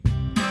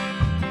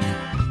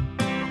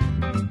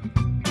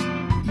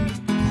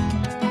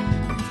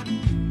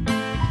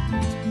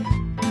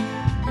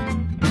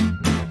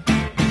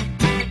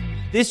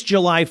This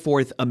July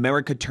 4th,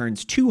 America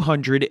turns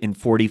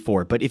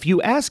 244. But if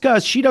you ask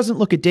us, she doesn't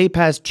look a day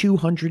past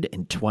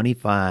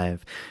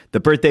 225. The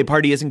birthday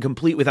party isn't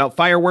complete without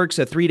fireworks,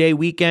 a 3-day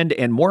weekend,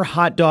 and more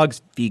hot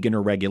dogs, vegan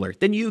or regular,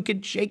 than you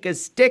could shake a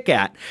stick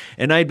at.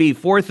 And I'd be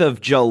 4th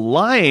of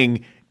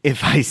Julying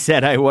if I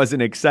said I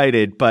wasn't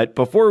excited. But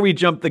before we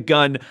jump the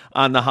gun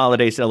on the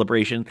holiday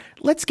celebration,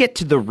 let's get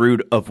to the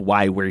root of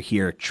why we're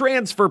here.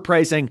 Transfer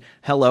pricing.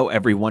 Hello,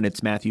 everyone.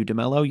 It's Matthew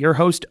DeMello, your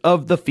host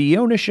of The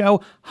Fiona Show,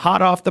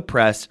 hot off the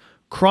press,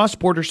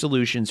 Cross-Border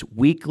Solutions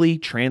weekly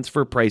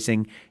transfer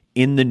pricing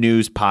in the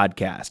news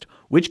podcast.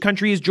 Which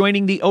country is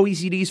joining the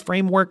OECD's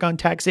framework on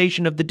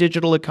taxation of the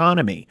digital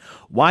economy?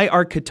 Why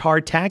are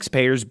Qatar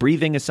taxpayers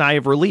breathing a sigh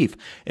of relief?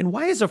 And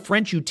why is a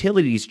French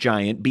utilities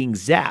giant being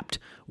zapped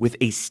with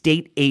a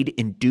state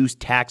aid-induced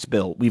tax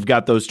bill? We've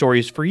got those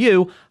stories for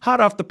you, hot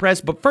off the press.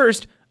 But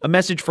first, a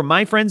message from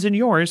my friends and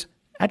yours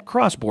at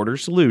Cross-Border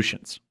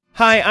Solutions.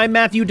 Hi, I'm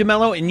Matthew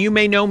DeMello, and you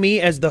may know me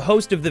as the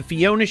host of the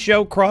Fiona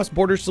Show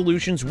Cross-Border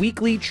Solutions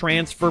weekly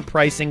transfer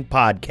pricing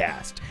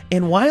podcast.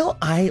 And while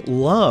I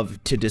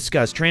love to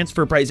discuss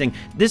transfer pricing,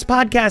 this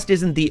podcast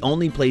isn't the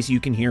only place you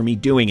can hear me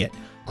doing it.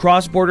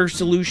 Cross-Border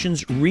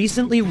Solutions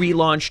recently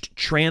relaunched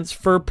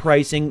Transfer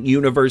Pricing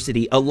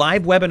University, a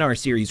live webinar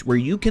series where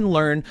you can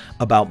learn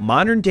about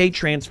modern-day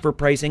transfer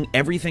pricing,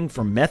 everything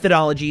from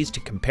methodologies to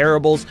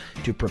comparables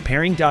to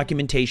preparing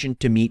documentation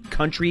to meet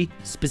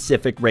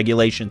country-specific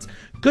regulations.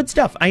 Good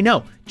stuff, I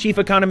know. Chief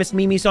Economist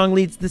Mimi Song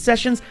leads the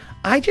sessions.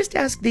 I just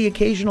ask the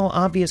occasional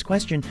obvious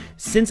question.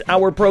 Since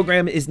our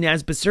program is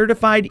NASBA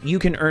certified, you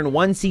can earn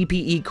 1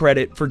 CPE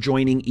credit for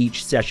joining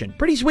each session.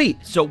 Pretty sweet.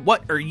 So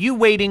what are you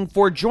waiting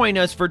for? Join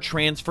us for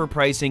Transfer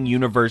Pricing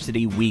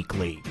University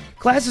Weekly.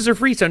 Classes are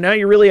free, so now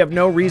you really have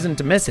no reason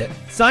to miss it.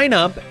 Sign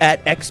up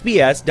at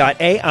xbs.ai/TPU.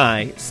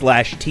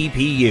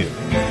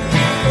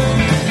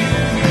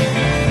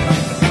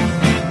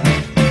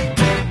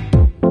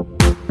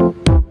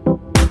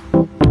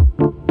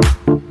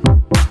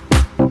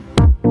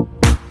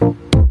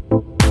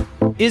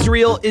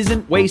 Israel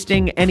isn't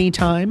wasting any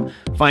time.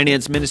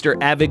 Finance Minister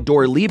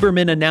Avigdor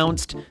Lieberman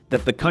announced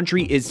that the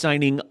country is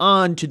signing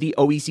on to the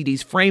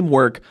OECD's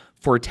framework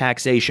for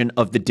taxation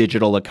of the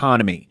digital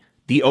economy.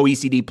 The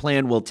OECD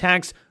plan will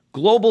tax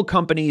global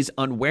companies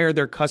on where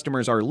their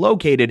customers are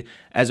located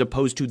as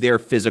opposed to their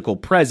physical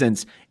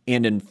presence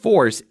and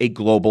enforce a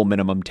global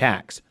minimum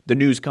tax. The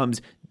news comes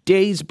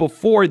days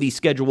before the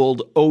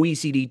scheduled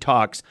OECD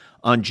talks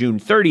on June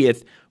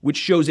 30th, which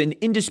shows an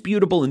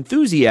indisputable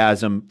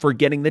enthusiasm for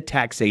getting the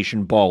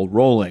taxation ball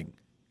rolling.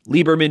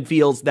 Lieberman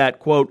feels that,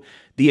 quote,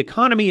 the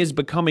economy is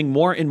becoming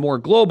more and more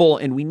global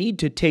and we need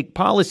to take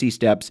policy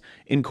steps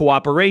in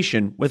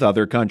cooperation with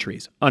other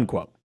countries,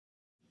 unquote.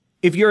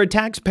 If you're a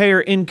taxpayer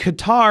in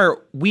Qatar,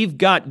 we've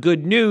got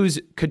good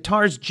news.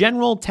 Qatar's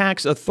General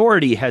Tax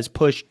Authority has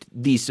pushed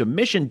the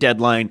submission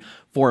deadline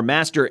for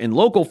master and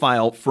local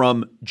file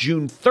from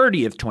June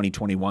 30th,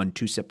 2021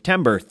 to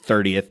September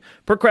 30th.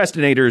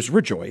 Procrastinators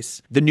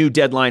rejoice. The new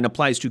deadline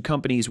applies to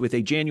companies with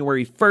a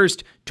January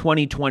 1st,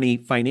 2020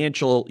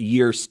 financial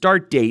year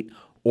start date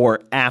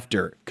or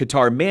after.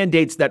 Qatar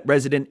mandates that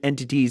resident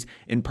entities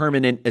and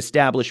permanent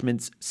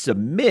establishments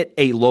submit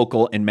a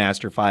local and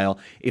master file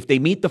if they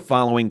meet the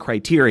following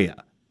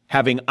criteria: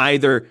 having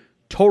either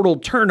total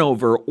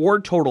turnover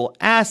or total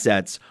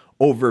assets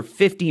over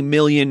 50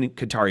 million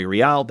Qatari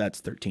rial,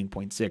 that's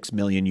 13.6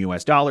 million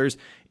US dollars,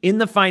 in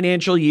the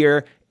financial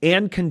year,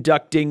 and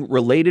conducting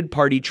related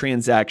party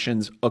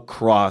transactions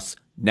across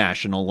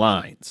national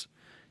lines.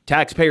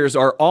 Taxpayers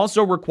are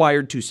also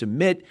required to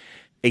submit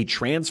a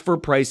transfer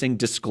pricing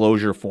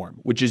disclosure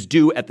form, which is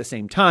due at the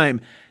same time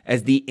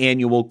as the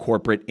annual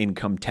corporate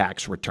income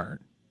tax return.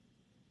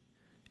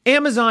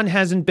 Amazon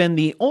hasn't been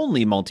the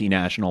only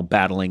multinational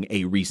battling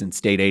a recent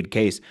state aid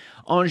case.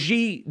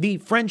 Engie, the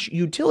French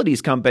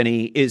utilities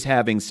company, is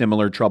having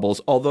similar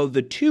troubles, although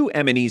the two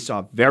M&Es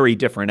saw very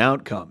different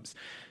outcomes.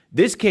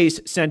 This case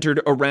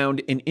centered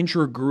around an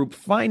intragroup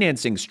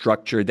financing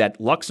structure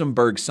that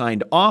Luxembourg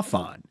signed off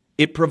on.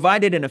 It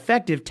provided an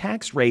effective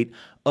tax rate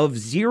of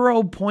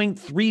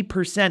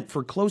 0.3%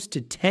 for close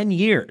to 10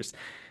 years.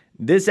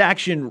 This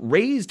action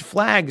raised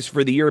flags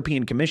for the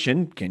European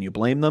Commission, can you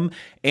blame them,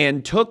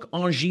 and took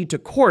Engie to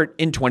court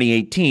in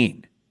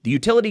 2018. The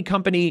utility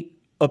company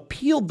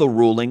appealed the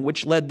ruling,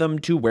 which led them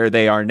to where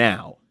they are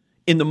now.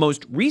 In the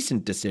most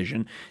recent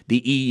decision,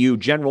 the EU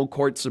General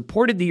Court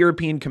supported the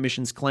European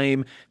Commission's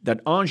claim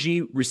that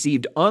Engie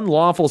received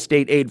unlawful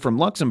state aid from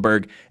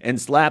Luxembourg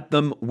and slapped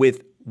them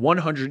with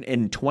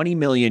 120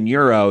 million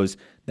euros,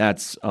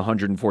 that's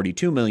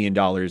 $142 million,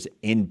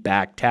 in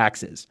back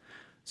taxes.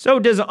 So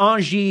does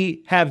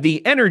Engie have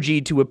the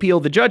energy to appeal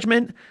the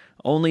judgment?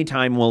 Only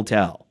time will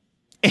tell.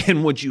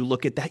 And would you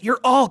look at that? You're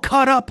all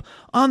caught up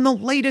on the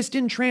latest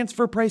in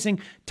transfer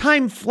pricing.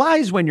 Time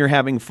flies when you're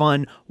having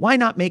fun. Why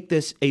not make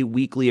this a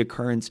weekly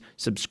occurrence?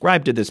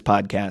 Subscribe to this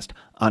podcast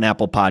on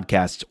Apple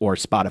Podcasts or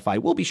Spotify.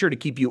 We'll be sure to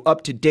keep you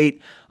up to date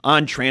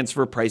on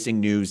transfer pricing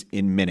news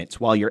in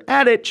minutes. While you're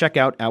at it, check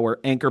out our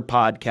anchor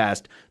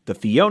podcast, The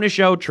Fiona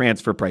Show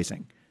Transfer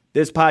Pricing.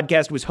 This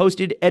podcast was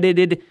hosted,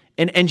 edited,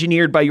 and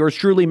engineered by yours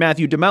truly,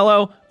 Matthew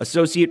DeMello.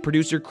 Associate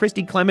producer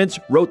Christy Clements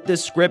wrote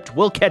this script.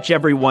 We'll catch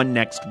everyone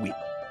next week.